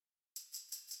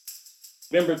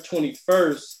November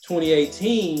 21st,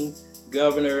 2018,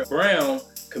 Governor Brown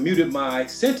commuted my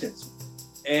sentence.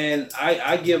 And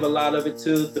I give a lot of it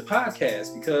to the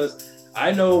podcast because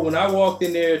I know when I walked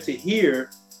in there to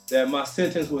hear that my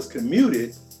sentence was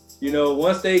commuted,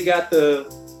 once they got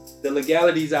the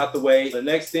legalities out the way, the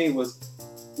next thing was,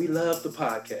 we love the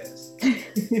podcast.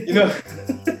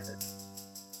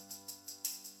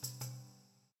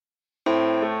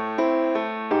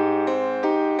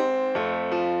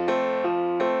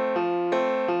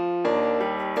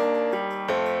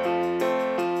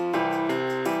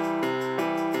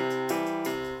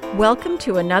 Welcome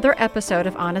to another episode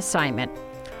of On Assignment.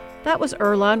 That was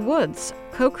Earlonne Woods,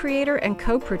 co-creator and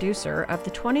co-producer of the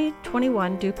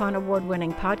 2021 DuPont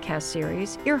Award-winning podcast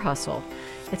series, Ear Hustle.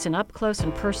 It's an up-close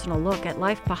and personal look at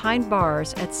life behind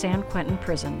bars at San Quentin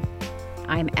Prison.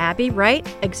 I'm Abby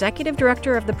Wright, Executive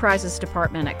Director of the Prizes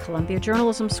Department at Columbia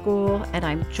Journalism School, and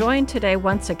I'm joined today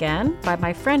once again by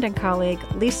my friend and colleague,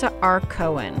 Lisa R.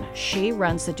 Cohen. She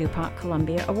runs the DuPont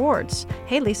Columbia Awards.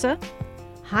 Hey, Lisa.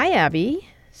 Hi, Abby.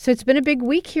 So it's been a big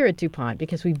week here at DuPont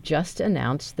because we've just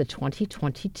announced the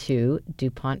 2022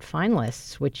 DuPont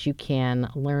finalists, which you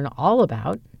can learn all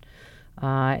about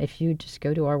if you just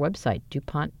go to our website,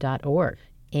 dupont.org.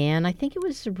 And I think it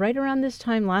was right around this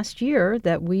time last year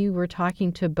that we were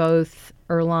talking to both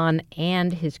Earlonne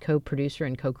and his co-producer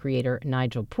and co-creator,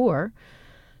 Nigel Poor,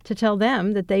 to tell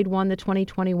them that they'd won the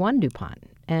 2021 DuPont,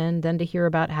 and then to hear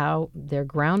about how their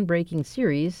groundbreaking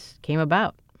series came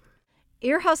about.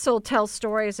 Ear Hustle tells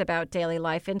stories about daily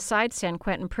life inside San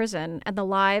Quentin Prison and the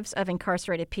lives of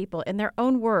incarcerated people in their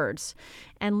own words.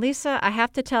 And Lisa, I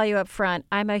have to tell you up front,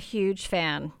 I'm a huge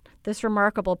fan. This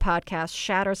remarkable podcast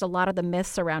shatters a lot of the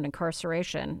myths around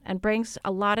incarceration and brings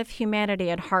a lot of humanity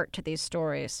and heart to these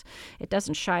stories. It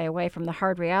doesn't shy away from the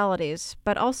hard realities,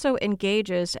 but also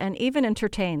engages and even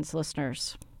entertains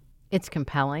listeners. It's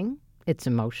compelling, it's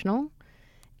emotional,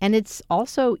 and it's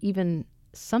also even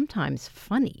sometimes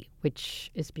funny,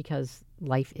 which is because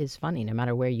life is funny no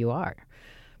matter where you are.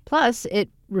 Plus, it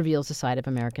reveals a side of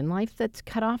American life that's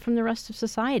cut off from the rest of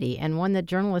society and one that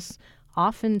journalists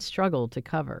often struggle to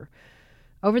cover.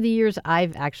 Over the years,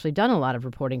 I've actually done a lot of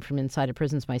reporting from inside of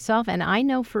prisons myself, and I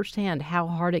know firsthand how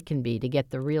hard it can be to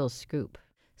get the real scoop.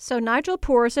 So Nigel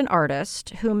Poor is an artist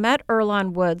who met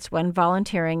Earlonne Woods when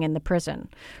volunteering in the prison.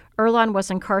 Earlonne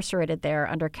was incarcerated there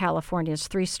under California's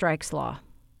three strikes law.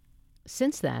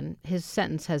 Since then, his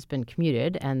sentence has been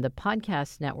commuted, and the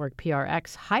podcast network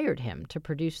PRX hired him to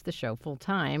produce the show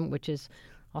full-time, which is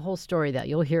a whole story that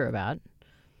you'll hear about.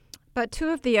 But two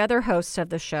of the other hosts of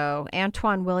the show,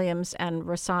 Antoine Williams and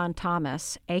Rahsaan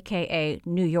Thomas, a.k.a.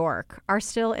 New York, are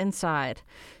still inside.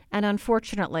 And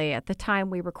unfortunately, at the time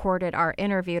we recorded our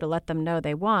interview to let them know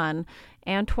they won,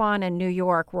 Antoine and New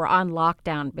York were on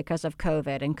lockdown because of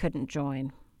COVID and couldn't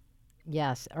join.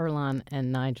 Yes, Earlonne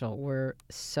and Nigel were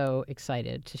so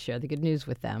excited to share the good news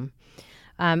with them.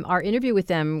 Our interview with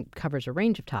them covers a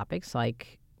range of topics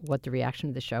like what the reaction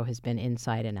to the show has been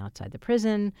inside and outside the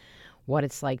prison, what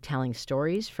it's like telling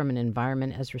stories from an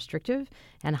environment as restrictive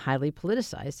and highly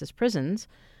politicized as prisons.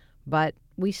 But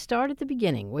we start at the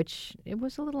beginning, which it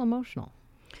was a little emotional.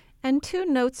 And two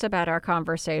notes about our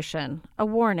conversation. A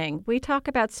warning, we talk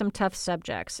about some tough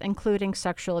subjects, including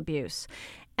sexual abuse.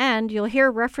 And you'll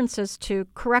hear references to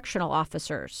correctional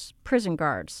officers, prison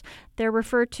guards. They're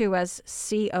referred to as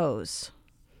COs.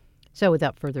 So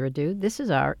without further ado, this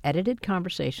is our edited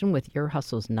conversation with Ear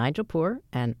Hustle's Nigel Poor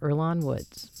and Earlonne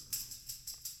Woods.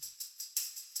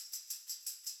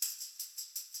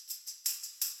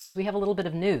 We have a little bit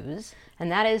of news,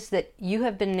 and that is that you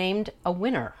have been named a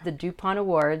winner of the DuPont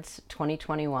Awards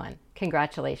 2021.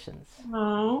 Congratulations.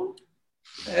 Oh.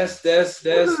 That's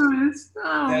definitely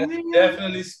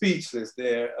speechless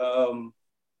there.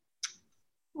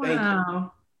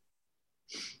 Wow.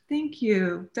 Thank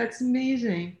you. That's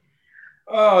amazing.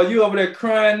 Oh, you over there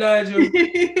crying, Nigel?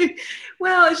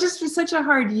 Well, it's just been such a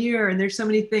hard year, and there's so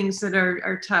many things that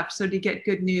are tough. So to get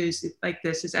good news like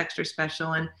this is extra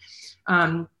special. And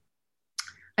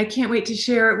I can't wait to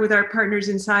share it with our partners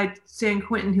inside San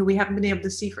Quentin, who we haven't been able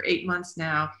to see for 8 months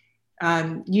now.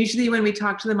 Usually when we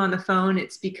talk to them on the phone,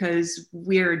 it's because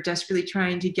we're desperately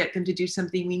trying to get them to do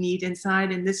something we need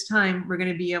inside. And this time we're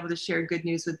going to be able to share good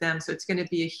news with them. So it's going to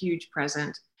be a huge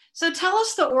present. So tell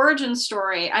us the origin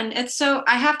story. And it's so,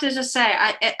 I have to just say,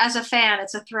 as a fan,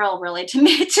 it's a thrill really to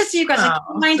me to see you guys. I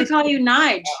don't mind to call you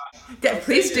Nige. Yeah,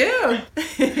 please do.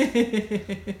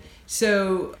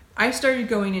 So I started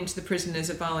going into the prison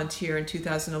as a volunteer in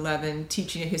 2011,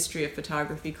 teaching a history of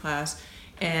photography class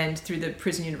and through the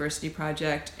Prison University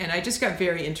Project. And I just got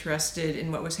very interested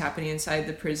in what was happening inside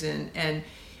the prison. And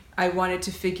I wanted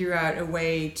to figure out a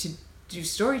way to do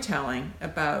storytelling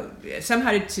about,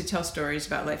 somehow to tell stories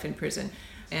about life in prison.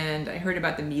 And I heard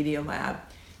about the Media Lab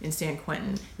in San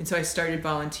Quentin. And so I started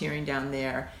volunteering down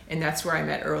there. And that's where I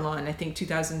met Earlonne, I think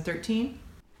 2013.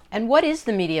 And what is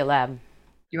the Media Lab?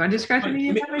 You want to describe the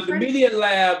Media Lab, my The friend? Media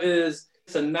Lab is,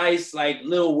 it's a nice, like,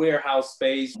 little warehouse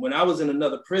space. When I was in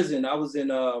another prison, I was in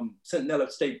Centinela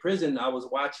State Prison. I was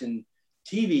watching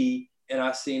TV and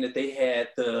I seen that they had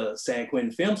the San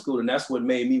Quentin Film School, and that's what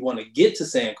made me want to get to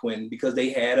San Quentin, because they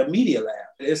had a media lab.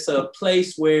 It's a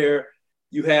place where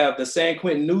you have the San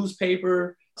Quentin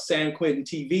newspaper, San Quentin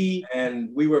TV, and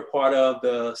we were part of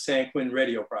the San Quentin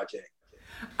Radio Project.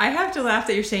 I have to laugh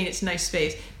that you're saying it's a nice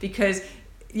space, because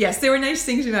yes, there were nice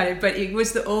things about it, but it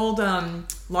was the old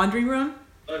laundry room.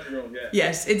 Laundry room, yeah.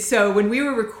 Yes, and so when we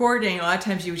were recording, a lot of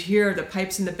times you would hear the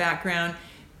pipes in the background.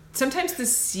 Sometimes the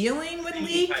ceiling would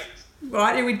leak.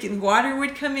 Water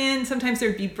would come in. Sometimes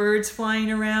there'd be birds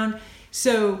flying around.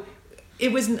 So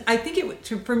it was, I think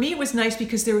for me, it was nice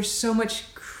because there was so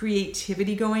much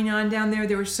creativity going on down there.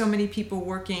 There were so many people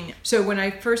working. So when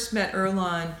I first met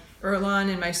Earlonne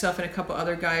and myself and a couple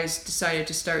other guys decided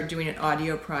to start doing an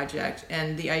audio project.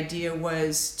 And the idea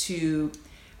was to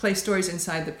play stories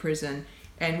inside the prison.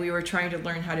 And we were trying to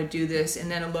learn how to do this.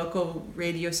 And then a local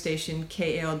radio station,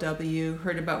 KALW,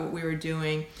 heard about what we were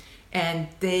doing. And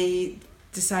they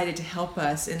decided to help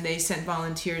us. And they sent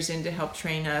volunteers in to help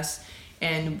train us.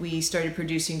 And we started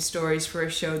producing stories for a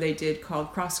show they did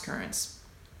called Cross Currents.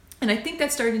 And I think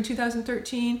that started in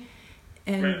 2013.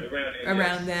 And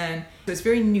around then. So it's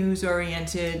very news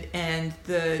oriented, and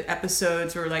the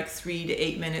episodes were like 3 to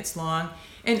 8 minutes long.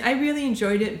 And I really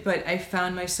enjoyed it, but I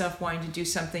found myself wanting to do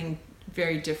something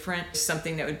very different,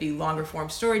 something that would be longer form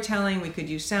storytelling. We could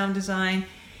use sound design.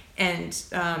 And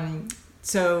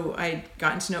so I'd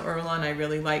gotten to know Earlonne. I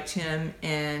really liked him.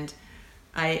 And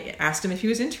I asked him if he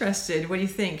was interested. What do you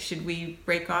think? Should we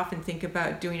break off and think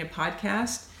about doing a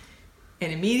podcast?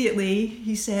 And immediately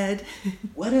he said,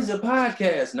 "What is a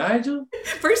podcast, Nigel?"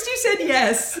 First you said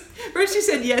yes. First you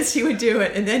said yes, you would do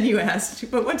it. And then you asked,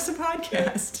 but what's a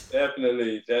podcast?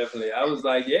 Definitely. I was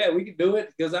like, yeah, we could do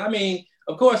it. Because I mean,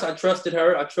 of course, I trusted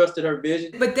her. I trusted her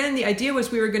vision. But then the idea was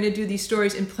we were going to do these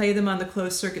stories and play them on the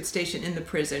closed circuit station in the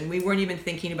prison. We weren't even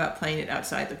thinking about playing it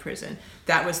outside the prison.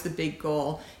 That was the big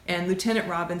goal. And Lieutenant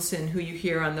Robinson, who you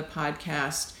hear on the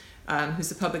podcast, who's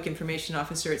the public information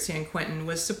officer at San Quentin,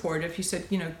 was supportive. He said,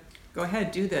 go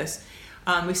ahead, do this.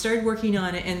 We started working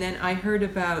on it, and then I heard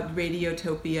about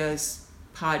Radiotopia's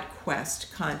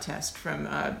PodQuest contest from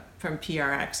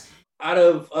PRX. Out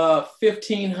of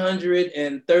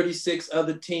 1,536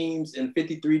 other teams in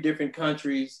 53 different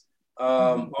countries,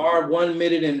 our 1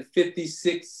 minute and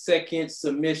 56-second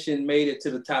submission made it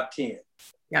to the top 10.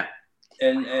 Yeah.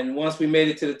 And once we made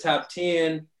it to the top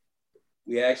 10,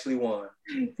 we actually won.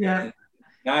 Yeah. And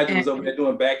Nigel was over there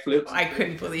doing backflips. I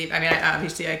couldn't believe,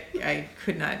 I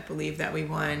could not believe that we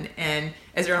won. And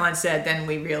as Earlonne said, then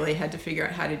we really had to figure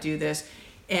out how to do this.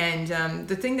 And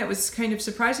the thing that was kind of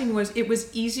surprising was it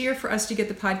was easier for us to get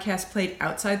the podcast played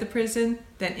outside the prison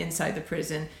than inside the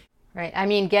prison. Right. I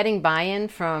mean, getting buy-in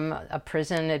from a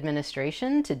prison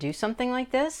administration to do something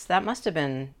like this, that must have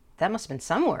been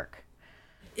some work.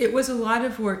 It was a lot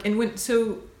of work. And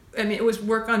it was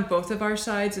work on both of our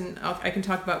sides, and I can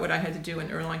talk about what I had to do,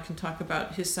 and Earlonne can talk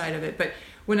about his side of it. But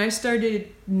when I started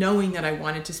knowing that I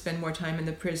wanted to spend more time in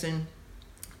the prison,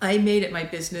 I made it my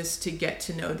business to get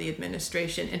to know the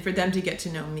administration and for them to get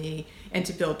to know me and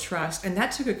to build trust. And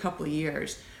that took a couple of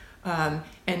years. And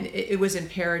it was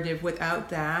imperative. Without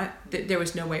that, there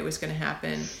was no way it was going to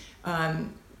happen.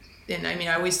 And I mean,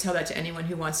 I always tell that to anyone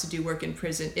who wants to do work in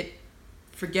prison.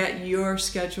 Forget your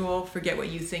schedule, forget what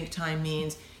you think time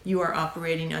means. You are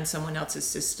operating on someone else's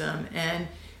system. And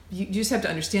you just have to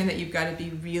understand that you've got to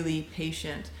be really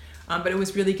patient. But it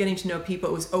was really getting to know people.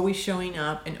 It was always showing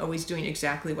up and always doing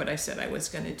exactly what I said I was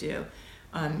going to do.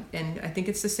 And I think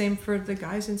it's the same for the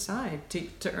guys inside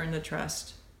to earn the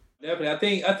trust.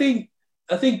 Definitely.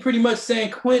 I think pretty much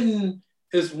San Quentin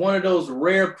is one of those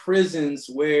rare prisons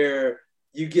where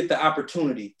you get the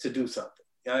opportunity to do something.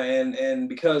 And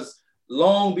because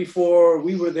long before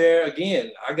we were there,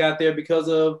 again, I got there because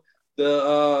of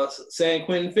the San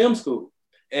Quentin Film School.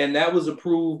 And that was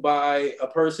approved by a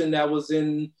person that was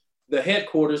in the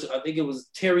headquarters. I think it was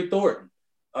Terry Thornton.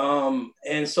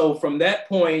 And so from that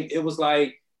point, it was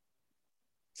like,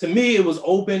 to me, it was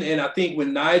open. And I think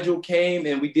when Nigel came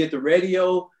and we did the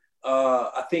radio,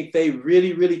 I think they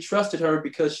really, really trusted her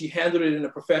because she handled it in a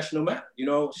professional manner.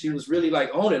 She was really like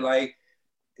on it. Like,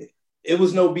 it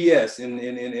was no BS.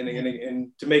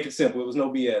 And to make it simple, it was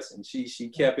no BS. And she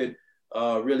kept it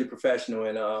really professional.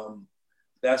 And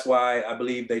that's why I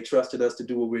believe they trusted us to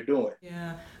do what we're doing.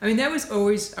 Yeah. I mean, that was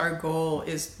always our goal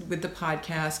is with the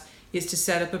podcast is to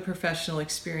set up a professional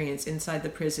experience inside the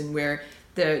prison where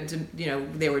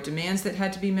there were demands that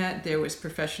had to be met. There was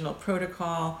professional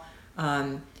protocol.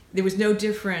 There was no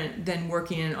different than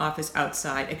working in an office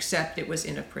outside, except it was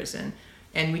in a prison.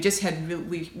 And we just had,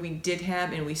 we did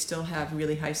have, and we still have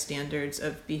really high standards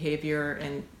of behavior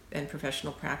and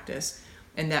professional practice.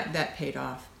 And that paid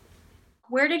off.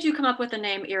 Where did you come up with the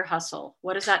name Ear Hustle?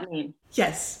 What does that mean?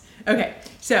 Yes. Okay.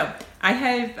 So I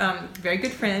have a very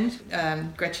good friend,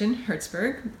 Gretchen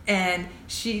Hertzberg, and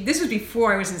this was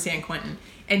before I was in San Quentin,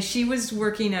 and she was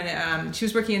working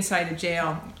inside a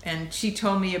jail, and she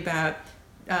told me about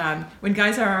when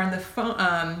guys are on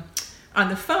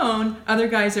the phone, other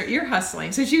guys are ear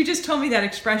hustling. So she just told me that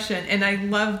expression, and I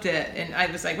loved it, and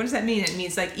I was like, what does that mean? It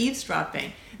means like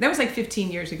eavesdropping. That was like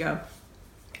 15 years ago.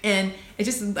 And I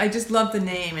just loved the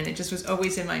name, and it just was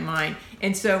always in my mind.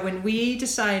 And so when we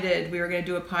decided we were going to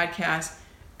do a podcast,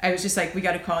 I was just like, we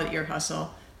got to call it Ear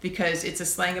Hustle because it's a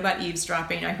slang about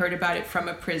eavesdropping. I heard about it from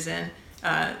a prison,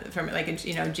 from like a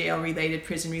jail related,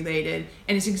 prison related,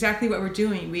 and it's exactly what we're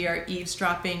doing. We are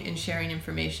eavesdropping and sharing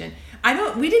information.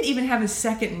 We didn't even have a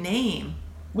second name.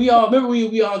 We all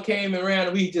came around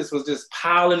and we was just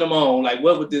piling them on. Like,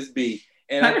 what would this be?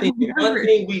 And I think the one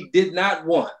thing we did not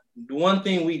want. The one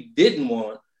thing we didn't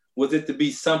want was it to be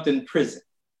something prison,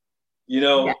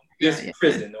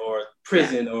 prison or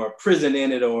prison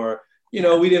in it, or,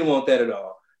 we didn't want that at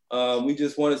all. We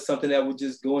just wanted something that would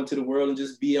just go into the world and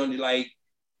just be on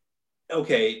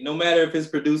okay, no matter if it's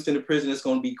produced in a prison, it's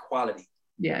going to be quality.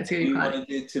 Yeah, it's going to be quality. We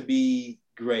wanted it to be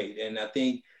great. And I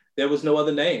think there was no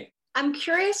other name. I'm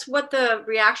curious what the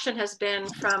reaction has been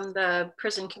from the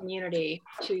prison community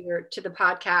to the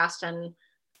podcast,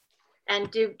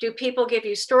 and do people give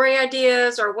you story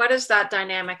ideas, or what is that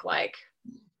dynamic like?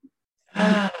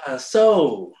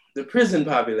 So the prison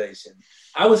population,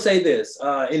 I would say this,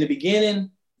 in the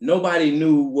beginning, nobody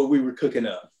knew what we were cooking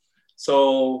up.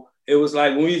 So it was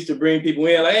like when we used to bring people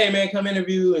in, like, hey man, come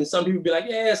interview. And some people would be like,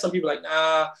 yeah, some people like,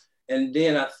 nah. And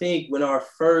then I think when our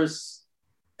first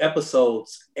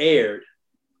episodes aired,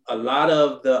 a lot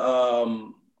of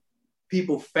the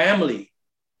family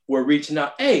were reaching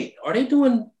out, hey, are they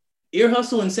doing Ear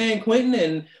Hustle in San Quentin?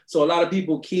 And so a lot of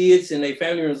people, kids and their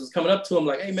family members was coming up to them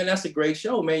like, hey man, that's a great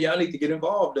show, man. Y'all need to get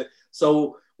involved.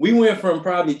 So we went from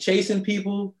probably chasing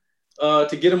people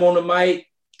to get them on the mic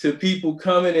to people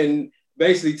coming and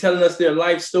basically telling us their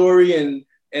life story.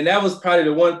 And that was probably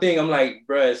the one thing I'm like,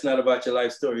 bruh, it's not about your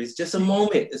life story. It's just a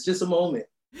moment. It's just a moment.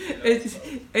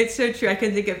 It's so true. I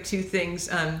can think of two things.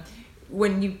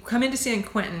 When you come into San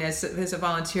Quentin as a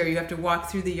volunteer, you have to walk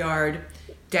through the yard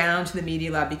down to the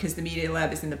media lab because the media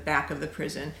lab is in the back of the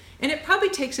prison. And it probably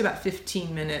takes about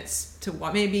 15 minutes to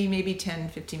walk, maybe 10,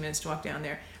 15 minutes to walk down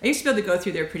there. I used to be able to go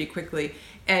through there pretty quickly.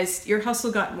 As Ear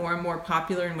Hustle got more and more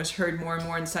popular and was heard more and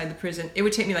more inside the prison, it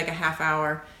would take me like a half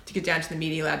hour to get down to the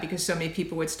media lab because so many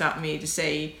people would stop me to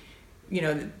say,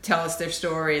 tell us their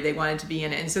story. They wanted to be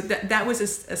in it. And so that was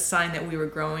a sign that we were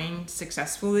growing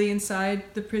successfully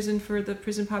inside the prison for the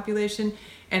prison population.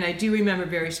 And I do remember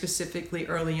very specifically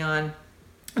early on,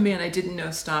 a man I didn't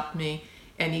know stopped me,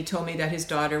 and he told me that his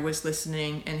daughter was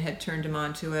listening and had turned him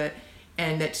on to it,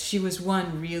 and that she was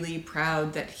really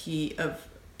proud that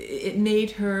it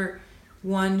made her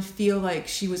feel like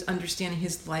she was understanding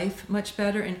his life much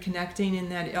better and connecting,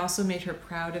 and that it also made her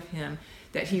proud of him,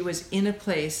 that he was in a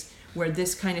place where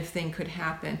this kind of thing could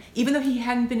happen. Even though he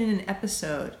hadn't been in an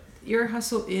episode, Ear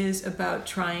Hustle is about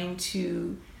trying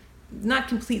to not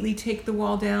completely take the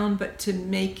wall down, but to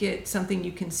make it something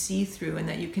you can see through and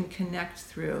that you can connect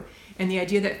through. And the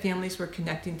idea that families were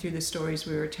connecting through the stories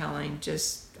we were telling,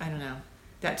 I don't know,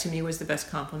 that to me was the best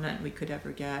compliment we could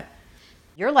ever get.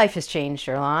 Your life has changed,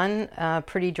 Earlonne,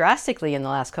 pretty drastically in the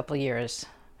last couple of years.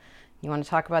 You want to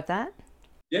talk about that?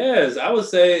 Yes, I would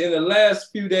say in the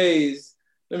last few days,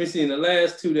 in the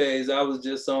last 2 days, I was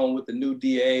just on with the new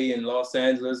DA in Los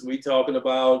Angeles. We talking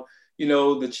about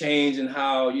the change in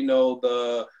how,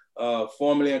 the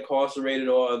formerly incarcerated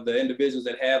or the individuals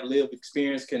that have lived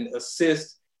experience can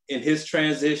assist in his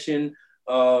transition.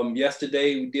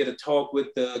 Yesterday, we did a talk with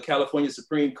the California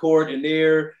Supreme Court and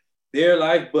their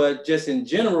life, but just in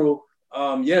general,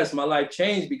 yes, my life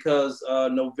changed because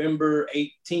November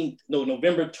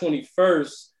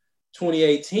 21st,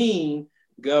 2018,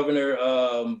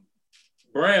 Governor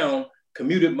Brown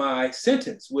commuted my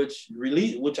sentence, which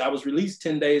I was released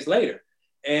 10 days later.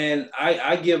 And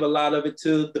I give a lot of it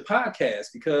to the podcast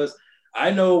because I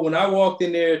know when I walked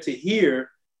in there to hear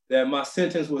that my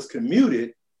sentence was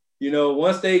commuted,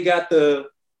 once they got the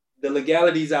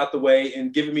legalities out the way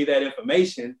and giving me that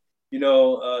information,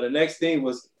 the next thing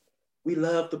was, we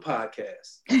love the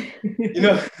podcast,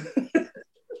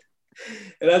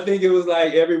 And I think it was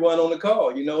like everyone on the call,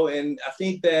 and I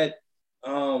think that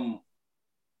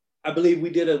I believe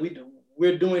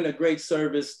we're doing a great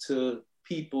service to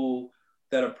people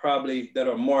that are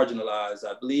marginalized.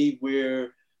 I believe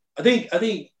I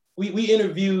think we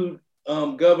interviewed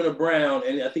Governor Brown,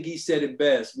 and I think he said it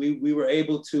best. We were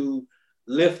able to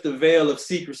lift the veil of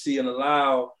secrecy and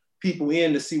allow people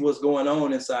in to see what's going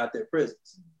on inside their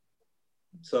prisons.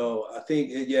 So I think,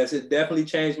 it definitely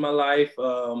changed my life.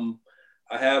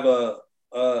 I have a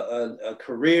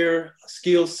career, a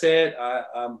skill set.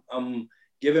 I'm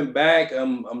giving back.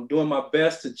 I'm doing my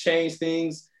best to change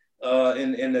things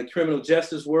in the criminal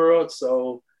justice world.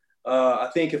 So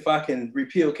I think if I can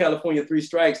repeal California 3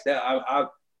 strikes,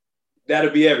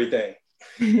 that'll be everything.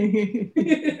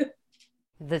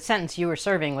 The sentence you were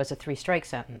serving was a 3-strike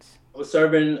sentence. I was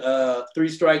serving a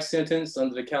 3-strike sentence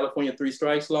under the California 3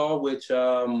 strikes law, which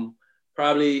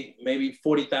probably maybe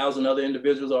 40,000 other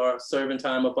individuals are serving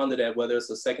time up under that, whether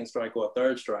it's a 2nd strike or a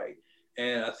 3rd strike.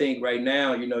 And I think right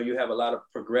now, you have a lot of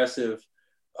progressive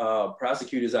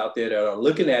prosecutors out there that are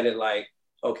looking at it like,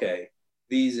 okay,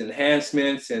 these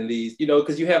enhancements and these,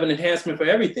 because you have an enhancement for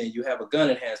everything. You have a gun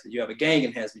enhancement, you have a gang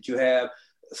enhancement, you have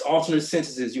alternate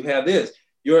sentences, you have this.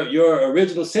 Your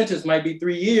original sentence might be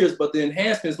 3 years, but the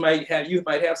enhancements might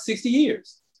have 60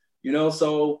 years,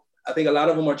 So I think a lot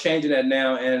of them are changing that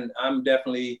now, and I'm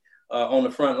definitely on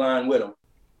the front line with them.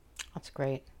 That's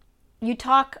great. You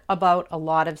talk about a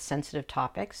lot of sensitive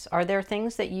topics. Are there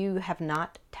things that you have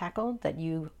not tackled that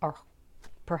you are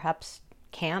perhaps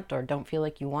can't or don't feel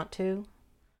like you want to?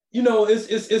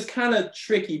 It's kind of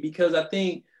tricky, because I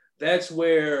think that's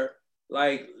where,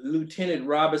 like, Lieutenant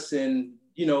Robinson,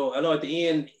 I know at the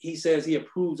end he says he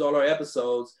approves all our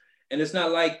episodes, and it's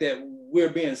not like that we're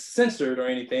being censored or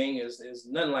anything. It's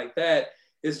nothing like that.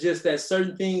 It's just that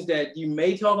certain things that you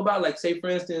may talk about, like, say, for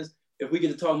instance, if we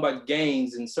get to talking about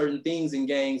gangs and certain things in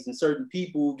gangs and certain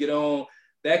people get on,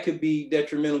 that could be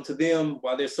detrimental to them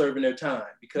while they're serving their time,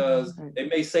 because they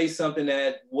may say something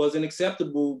that wasn't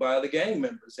acceptable by the gang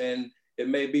members, and it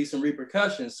may be some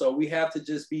repercussions. So we have to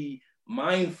just be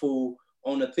mindful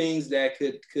on the things that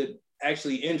could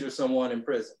actually injure someone in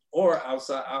prison or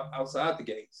outside the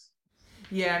gates.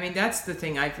 Yeah, I mean, that's the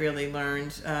thing I've really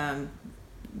learned,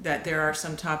 that there are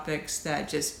some topics that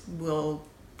just will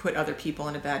put other people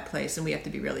in a bad place, and we have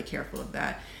to be really careful of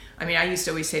that. I mean, I used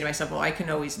to always say to myself, well, I can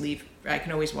always leave, I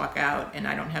can always walk out, and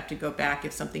I don't have to go back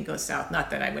if something goes south.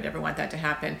 Not that I would ever want that to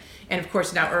happen. And of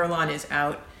course, now Earlonne is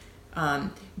out,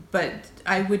 but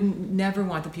I would never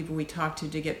want the people we talk to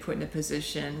get put in a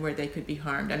position where they could be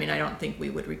harmed. I mean, I don't think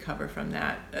we would recover from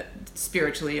that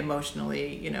spiritually,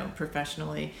 emotionally,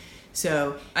 professionally.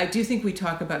 So I do think we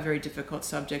talk about very difficult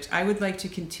subjects. I would like to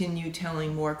continue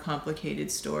telling more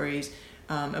complicated stories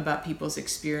about people's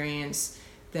experience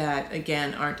that,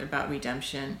 again, aren't about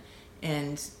redemption.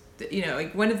 And,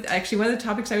 like one of the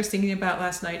topics I was thinking about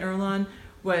last night, Earlonne,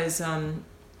 was I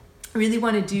really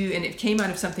want to do, and it came out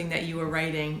of something that you were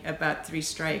writing about 3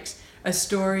 strikes, a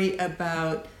story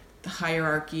about the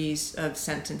hierarchies of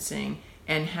sentencing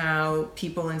and how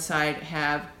people inside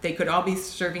they could all be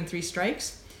serving 3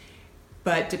 strikes,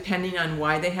 but depending on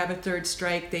why they have a 3rd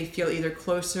strike, they feel either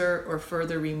closer or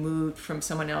further removed from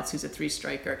someone else who's a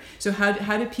 3-striker. So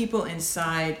how do people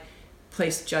inside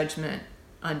place judgment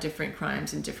on different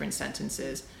crimes and different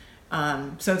sentences?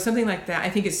 So something like that I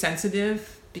think is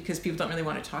sensitive because people don't really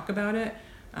want to talk about it.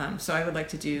 So I kind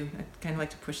of like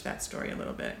to push that story a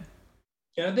little bit.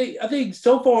 Yeah, I think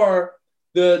so far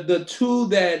the 2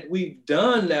 that we've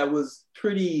done that was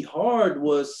pretty hard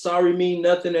was Sorry Mean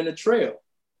Nothing and A Trail.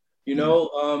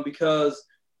 Because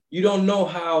you don't know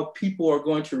how people are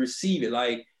going to receive it.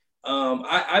 Like,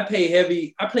 I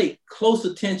pay close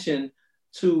attention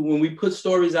to when we put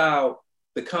stories out,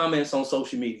 the comments on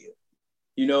social media,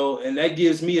 and that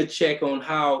gives me a check on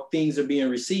how things are being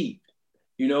received,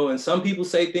 and some people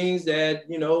say things that,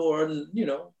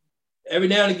 every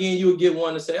now and again you would get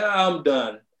one to say, I'm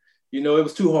done. It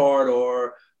was too hard,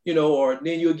 or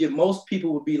then you'll get, most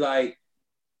people would be like,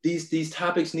 these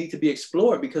topics need to be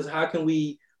explored, because how can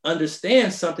we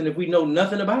understand something if we know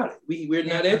nothing about it? We're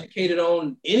not educated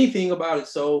on anything about it.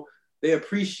 So they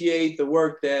appreciate the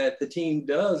work that the team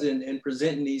does in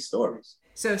presenting these stories.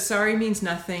 So Sorry Means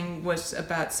Nothing was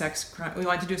about sex crime. We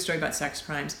wanted to do a story about sex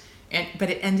crimes, but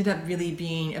it ended up really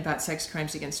being about sex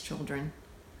crimes against children,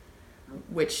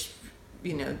 which,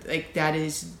 that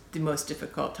is the most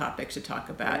difficult topic to talk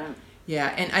about.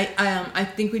 Yeah, and I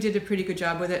think we did a pretty good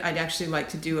job with it. I'd actually like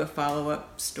to do a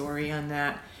follow-up story on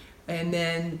that. And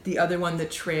then the other one, The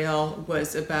Trail,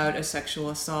 was about a sexual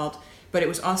assault, but it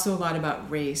was also a lot about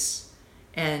race.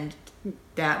 And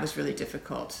that was really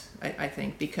difficult, I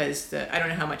think, because I don't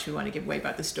know how much we want to give away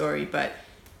about the story, but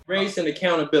race and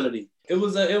accountability. It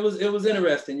was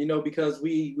interesting, you know, because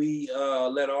we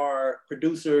let our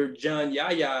producer John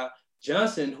Yaya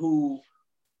Johnson, who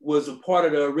was a part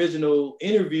of the original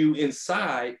interview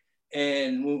inside,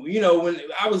 and you know, when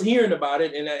I was hearing about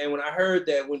it, and when I heard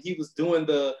that when he was doing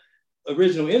the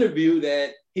original interview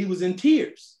that he was in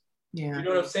tears. Yeah, you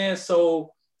know what I'm saying?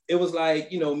 So it was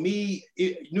like, you know,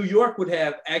 New York would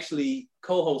have actually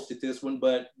co-hosted this one,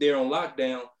 but they're on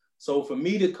lockdown. So for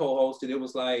me to co-host it, it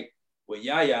was like, well,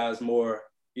 Yaya is more,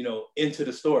 you know, into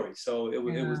the story. So it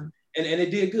was, and it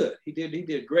did good. He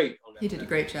did great on that. He did a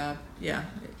great job. Yeah.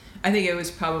 I think it was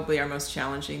probably our most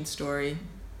challenging story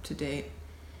to date.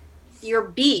 Your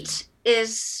beat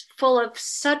is full of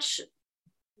such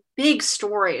big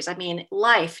stories. I mean,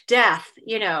 life, death,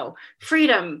 you know,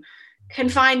 freedom,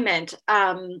 confinement.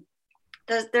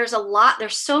 There's a lot,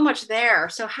 there's so much there.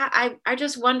 So I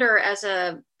just wonder, as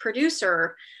a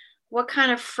producer, what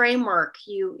kind of framework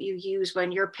you use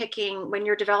when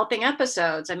you're developing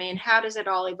episodes. I mean, how does it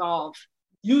all evolve?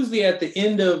 Usually at the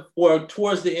end of, or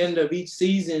towards the end of each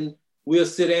season, we'll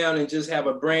sit down and just have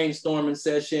a brainstorming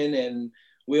session, and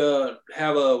we'll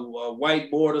have a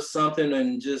whiteboard or something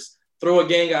and just throw a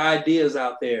gang of ideas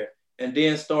out there, and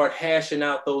then start hashing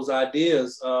out those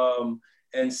ideas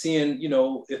and seeing, you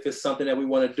know, if it's something that we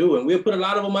want to do. And we'll put a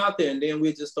lot of them out there, and then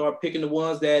we'll just start picking the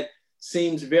ones that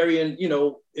seems very, you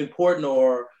know, important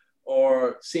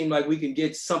or seem like we can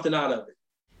get something out of it.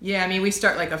 Yeah, I mean, we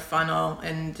start like a funnel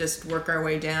and just work our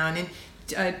way down.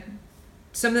 And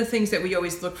some of the things that we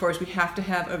always look for is we have to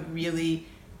have a really,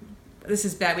 this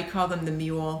is bad, we call them the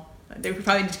mule. They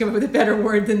probably need to come up with a better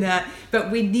word than that.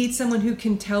 But we need someone who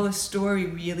can tell a story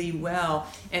really well.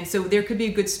 And so there could be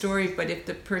a good story, but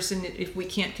if we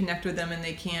can't connect with them and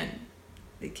they can't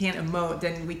emote,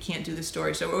 then we can't do the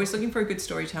story. So we're always looking for a good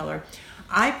storyteller.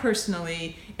 I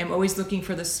personally am always looking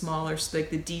for the smaller,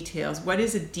 like the details. What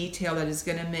is a detail that is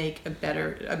going to make a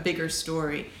bigger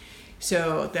story?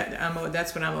 So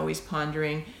that's what I'm always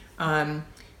pondering.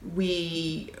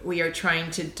 We are trying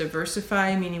to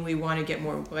diversify, meaning we want to get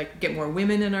more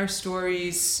women in our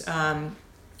stories.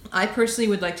 I personally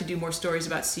would like to do more stories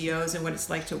about COs and what it's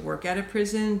like to work at a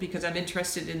prison, because I'm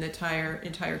interested in the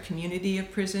entire community of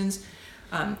prisons.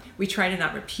 We try to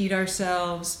not repeat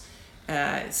ourselves.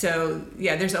 So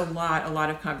yeah, there's a lot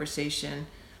of conversation.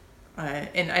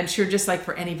 And I'm sure, just like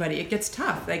for anybody, it gets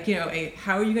tough. Like, you know,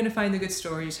 how are you going to find the good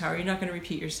stories? How are you not going to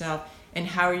repeat yourself? And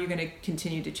how are you going to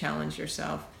continue to challenge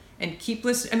yourself and keep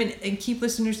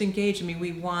listeners engaged? I mean,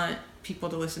 we want people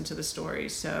to listen to the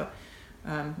stories. So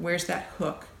where's that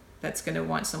hook that's going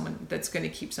to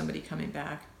keep somebody coming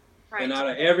back? Right. And out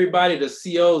of everybody, the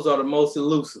COs are the most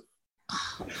elusive.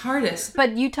 Hardest.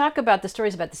 But you talk about the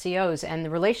stories about the COs, and the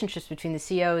relationships between the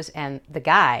COs and the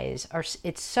guys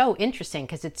it's so interesting,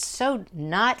 because it's so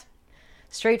not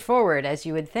straightforward as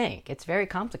you would think. It's very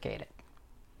complicated.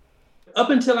 Up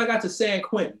until I got to San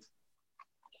Quentin,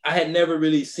 I had never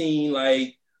really seen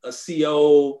like a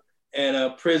CO and a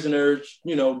prisoner,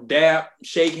 you know, dap,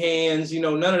 shake hands, you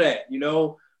know, none of that, you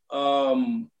know,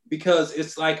 because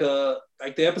it's like the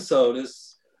episode is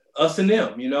us and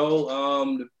them, you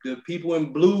know. The people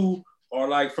in blue are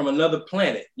like from another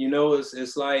planet, you know.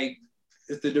 It's like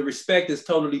the respect is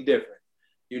totally different,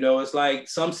 you know. It's like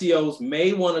some COs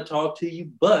may want to talk to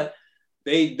you, but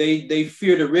they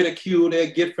fear the ridicule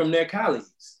they get from their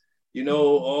colleagues, you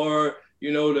know. Or,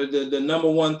 you know, the number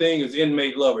one thing is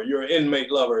inmate lover. You're an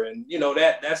inmate lover, and you know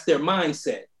that's their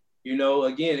mindset, you know.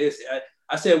 Again,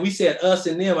 we said us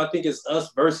and them. I think it's us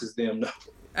versus them, though.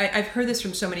 I've heard this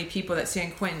from so many people that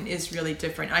San Quentin is really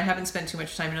different. I haven't spent too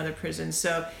much time in other prisons,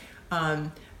 so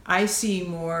I see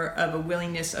more of a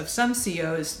willingness of some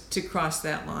COs to cross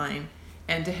that line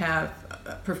and to have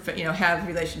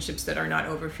relationships that are not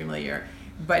over familiar.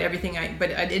 But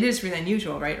it is really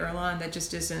unusual, right, Earlonne? That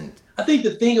just isn't. I think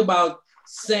the thing about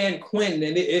San Quentin,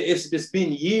 and it's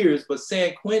been years, but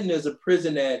San Quentin is a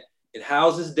prison that it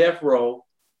houses death row.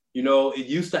 You know, it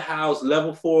used to house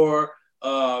level 4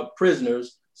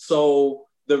 prisoners. So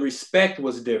the respect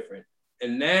was different.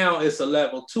 And now it's a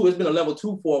level 2. It's been a level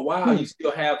 2 for a while. You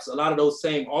still have a lot of those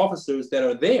same officers that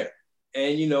are there.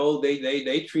 And, you know,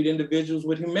 they treat individuals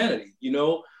with humanity, you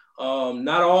know.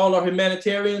 Not all are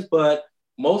humanitarians, but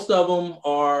most of them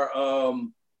are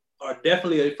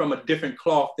definitely from a different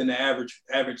cloth than the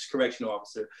average correctional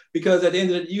officer. Because at the end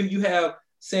of the day, you have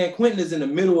San Quentin is in the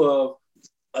middle of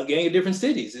a gang of different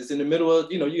cities. It's in the middle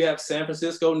of, you have San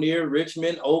Francisco near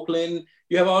Richmond, Oakland.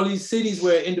 You have all these cities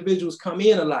where individuals come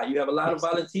in a lot. You have a lot of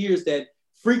volunteers that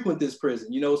frequent this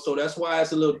prison, so that's why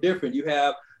it's a little different. You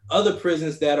have other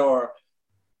prisons that are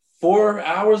 4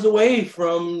 hours away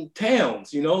from towns,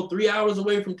 3 hours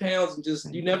away from towns, and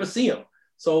just, you never see them.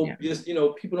 So just,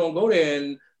 people don't go there,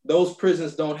 and those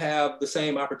prisons don't have the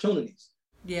same opportunities.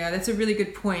 Yeah, that's a really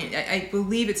good point. I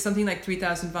believe it's something like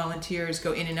 3,000 volunteers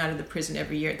go in and out of the prison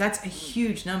every year. That's a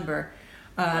huge number.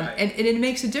 Right. And it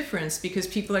makes a difference because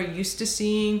people are used to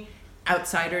seeing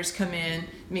outsiders come in.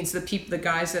 It means the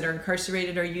guys that are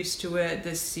incarcerated are used to it,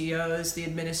 the COs, the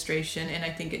administration, and I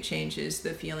think it changes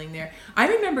the feeling there. I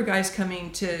remember guys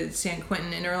coming to San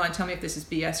Quentin, and Earlonne, tell me if this is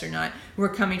BS or not, who are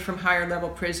coming from higher level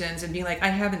prisons and being like, I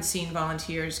haven't seen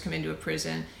volunteers come into a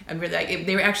prison. And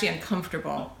they were actually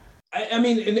uncomfortable. I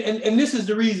mean, and this is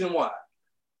the reason why,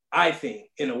 I think,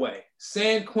 in a way.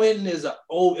 San Quentin is it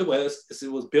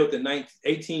was built in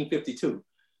 1852.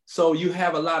 So you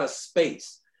have a lot of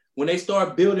space. When they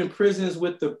start building prisons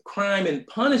with the crime and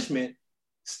punishment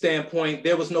standpoint,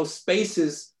 there was no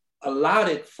spaces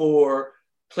allotted for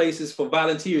places for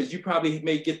volunteers. You probably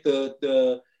may get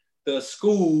the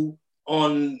school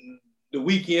on the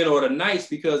weekend or the nights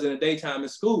because in the daytime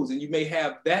it's schools, and you may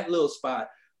have that little spot.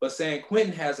 But San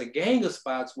Quentin has a gang of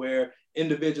spots where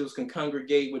individuals can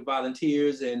congregate with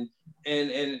volunteers, and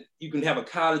you can have a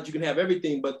college, you can have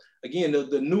everything. But again,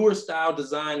 the newer style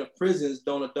design of prisons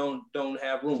don't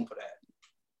have room for that.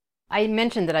 I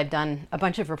mentioned that I've done a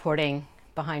bunch of reporting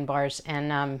behind bars,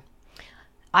 and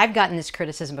I've gotten this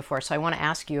criticism before, so I want to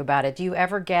ask you about it. Do you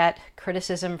ever get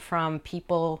criticism from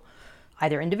people,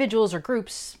 either individuals or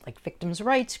groups, like victims'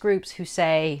 rights groups, who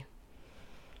say,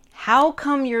 how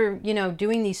come you're,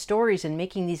 doing these stories and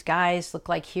making these guys look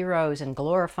like heroes and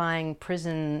glorifying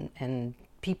prison and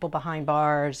people behind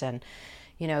bars, and,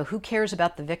 who cares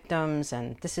about the victims,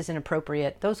 and this is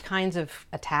inappropriate? Those kinds of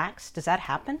attacks, does that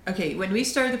happen? Okay, when we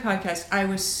started the podcast, I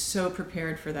was so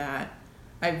prepared for that.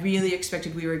 I really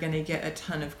expected we were going to get a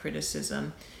ton of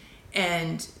criticism,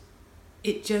 and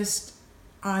it just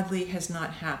oddly has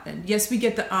not happened. Yes, we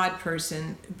get the odd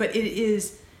person, but it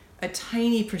is a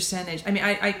tiny percentage. I mean,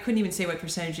 I couldn't even say what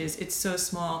percentage is. It's so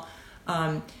small.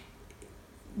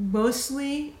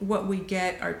 Mostly what we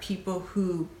get are people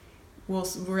who will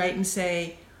write and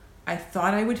say, I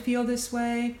thought I would feel this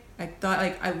way. I thought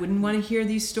I wouldn't want to hear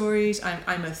these stories.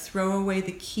 I'm a throwaway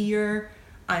the keyer.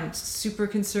 I'm super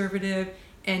conservative.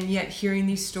 And yet hearing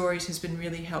these stories has been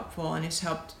really helpful and has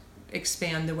helped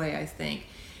expand the way I think.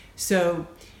 So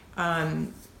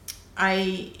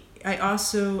I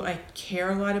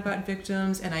care a lot about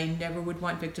victims, and I never would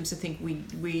want victims to think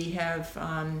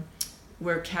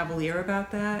we're cavalier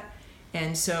about that.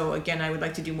 And so again, I would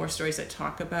like to do more stories that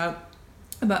talk about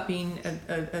being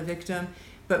a victim.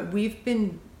 But we've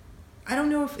been, I don't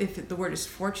know if the word is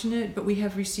fortunate, but we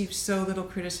have received so little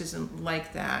criticism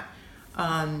like that.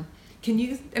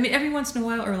 Every once in a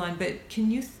while, Earlonne, but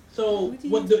can you?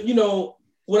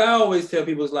 What I always tell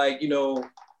people is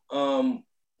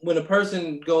when a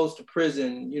person goes to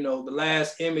prison, the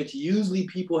last image usually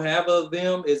people have of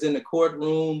them is in the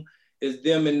courtroom, is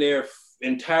them in their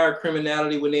entire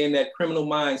criminality when they're in that criminal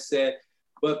mindset.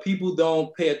 But people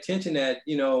don't pay attention that,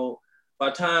 by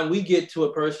the time we get to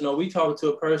a person or we talk to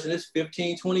a person, it's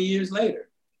 15, 20 years later.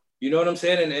 You know what I'm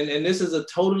saying? And this is a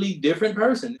totally different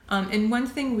person. And one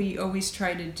thing we always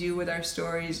try to do with our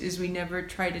stories is we never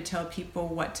try to tell people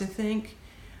what to think.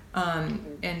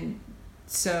 And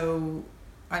so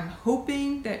I'm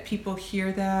hoping that people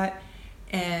hear that,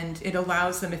 and it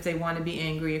allows them, if they want to be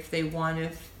angry, if they want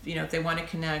to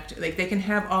connect, like they can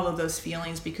have all of those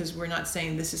feelings, because we're not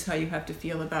saying this is how you have to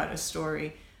feel about a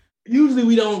story. Usually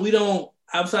we don't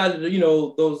outside of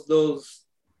those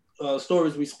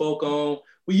stories we spoke on,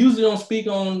 we usually don't speak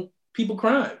on people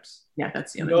crimes. Yeah,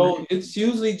 that's the other it's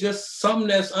usually just something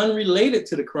that's unrelated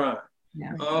to the crime.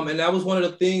 Yeah. And that was one of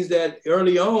the things that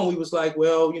early on we was like,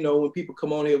 well, when people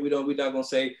come on here, we're not going to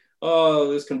say,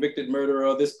 oh, this convicted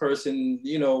murderer, this person,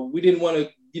 we didn't want to,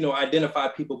 identify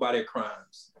people by their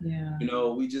crimes. Yeah.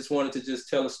 We just wanted to just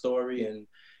tell a story. And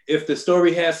if the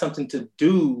story has something to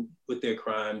do with their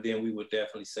crime, then we would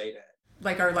definitely say that.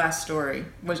 Like our last story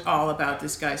was all about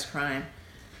this guy's crime.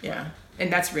 Yeah.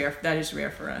 And that's rare. That is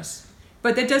rare for us.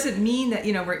 But that doesn't mean that,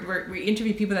 we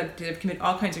interview people that have committed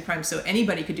all kinds of crimes, so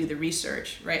anybody could do the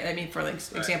research, right? I mean, for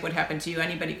example, what happened to you,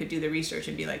 anybody could do the research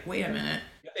and be like, wait a minute.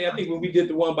 I think when we did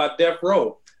the one about death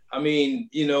row, I mean,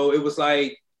 it was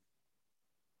like,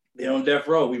 they're on death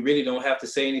row. We really don't have to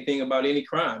say anything about any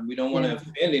crime. We don't want to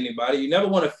offend anybody. You never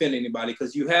want to offend anybody,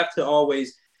 because you have to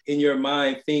always in your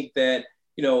mind think that,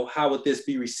 how would this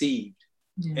be received?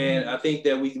 Mm-hmm. And I think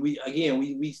that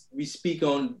we speak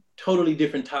on totally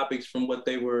different topics from what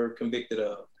they were convicted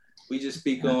of. We just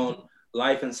speak on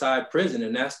life inside prison,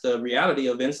 and that's the reality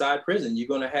of inside prison. You're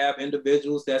going to have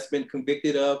individuals that's been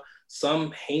convicted of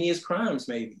some heinous crimes,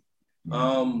 maybe.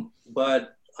 Mm-hmm.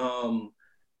 But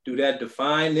do that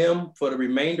define them for the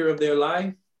remainder of their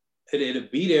life? It'll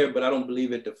be there, but I don't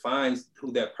believe it defines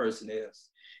who that person is.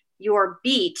 Your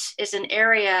beat is an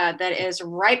area that is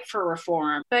ripe for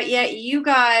reform, but yet you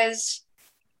guys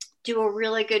do a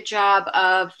really good job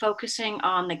of focusing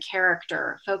on the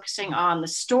character, focusing on the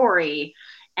story,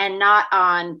 and not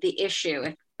on the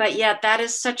issue. But yet that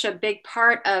is such a big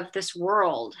part of this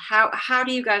world. How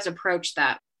do you guys approach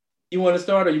that? You want to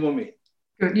start or you want me?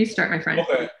 Good, you start, my friend.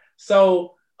 Okay.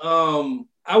 So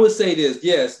I would say this.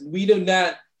 Yes, we do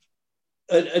not.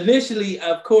 Initially,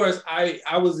 of course,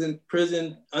 I was in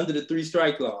prison under the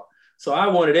 3-strike law. So I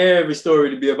wanted every story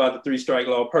to be about the 3-strike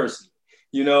law person,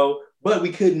 but we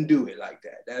couldn't do it like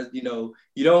that. That's, you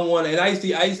don't want to, and I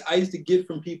used to get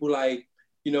from people like,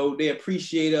 they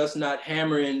appreciate us not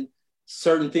hammering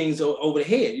certain things over the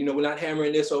head. We're not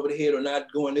hammering this over the head or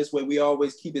not going this way. We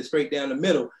always keep it straight down the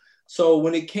middle. So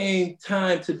when it came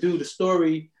time to do the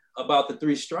story about the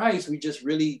 3 strikes, we just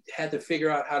really had to figure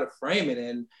out how to frame it.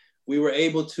 And we were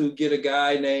able to get a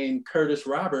guy named Curtis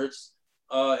Roberts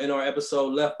in our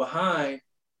episode Left Behind,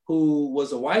 who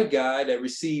was a white guy that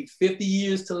received 50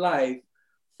 years to life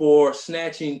for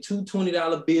snatching 2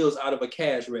 $20 bills out of a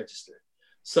cash register.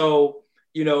 So,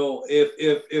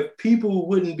 if people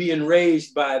wouldn't be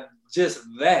enraged by just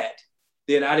that,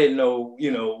 then I didn't know,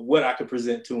 what I could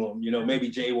present to them, maybe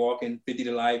jaywalking, 50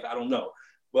 to life, I don't know.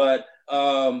 But,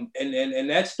 and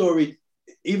that story,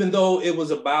 even though it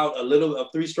was about a little of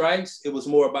 3 strikes, it was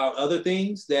more about other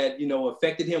things that,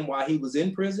 affected him while he was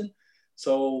in prison.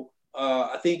 So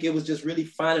I think it was just really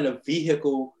finding a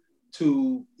vehicle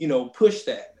to, push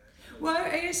that. Well,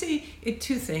 I gotta say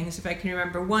 2 things, if I can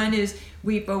remember. One is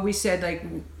we've always said, like,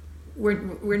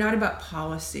 we're not about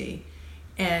policy.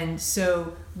 And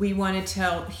so we want to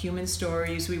tell human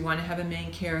stories. We want to have a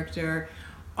main character.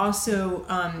 Also,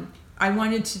 I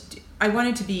wanted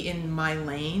to be in my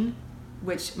lane,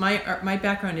 which my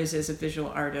background is as a visual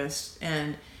artist,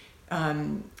 and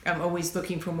I'm always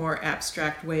looking for more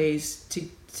abstract ways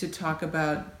to talk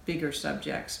about bigger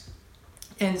subjects.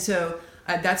 And so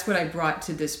that's what I brought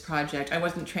to this project. I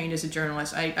wasn't trained as a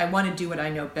journalist. I want to do what I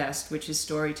know best, which is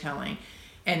storytelling.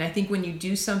 And I think when you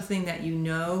do something that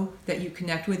that you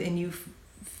connect with and you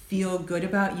feel good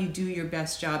about, you do your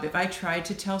best job. If I tried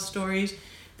to tell stories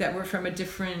that were from a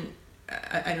different,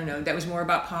 I don't know, that was more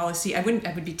about policy, I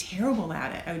would be terrible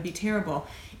at it. I would be terrible.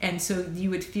 And so you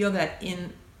would feel that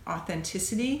in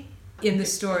authenticity in the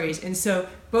stories. And so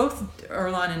both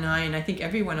Earlonne and I think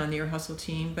everyone on the Ear Hustle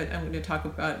team, but I'm going to talk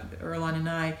about Earlonne and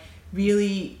I,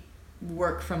 really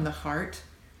work from the heart,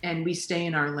 and we stay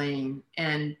in our lane,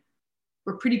 and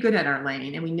we're pretty good at our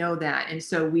lane, and we know that. And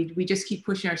so we just keep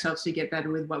pushing ourselves to get better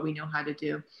with what we know how to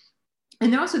do.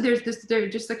 And also they're just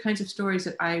the kinds of stories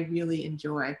that I really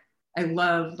enjoy. I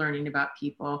love learning about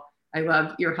people. I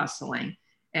love ear hustling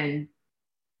and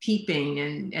peeping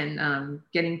and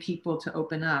getting people to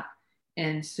open up.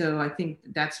 And so I think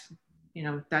that's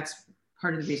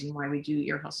part of the reason why we do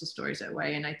Ear Hustle stories that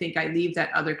way. And I think I leave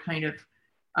that other kind of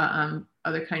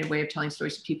way of telling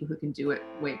stories to people who can do it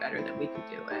way better than we could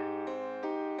do it.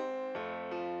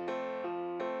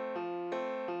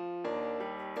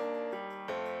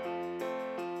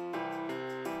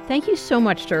 Thank you so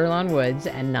much to Earlonne Woods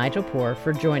and Nigel Poor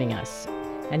for joining us.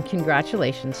 And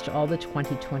congratulations to all the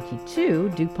 2022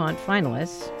 DuPont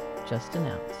finalists just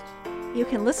announced. You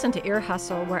can listen to Ear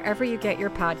Hustle wherever you get your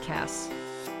podcasts.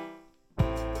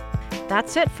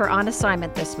 That's it for On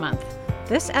Assignment this month.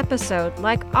 This episode,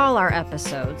 like all our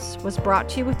episodes, was brought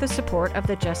to you with the support of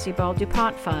the Jessie Ball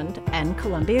DuPont Fund and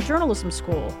Columbia Journalism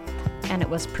School. And it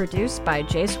was produced by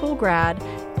J-School grad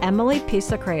Emily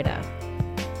Pisacreta.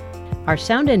 Our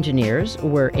sound engineers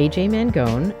were AJ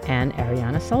Mangone and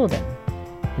Ariana Sullivan.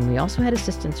 And we also had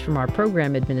assistance from our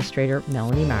program administrator,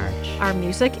 Melanie Marich. Our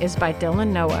music is by Dylan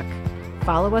Nowak.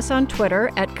 Follow us on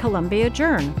Twitter at Columbia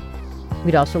Journ.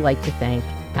 We'd also like to thank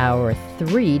our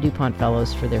 3 DuPont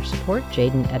Fellows for their support,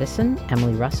 Jaden Edison,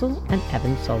 Emily Russell, and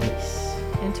Evan Solis.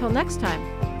 Until next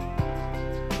time.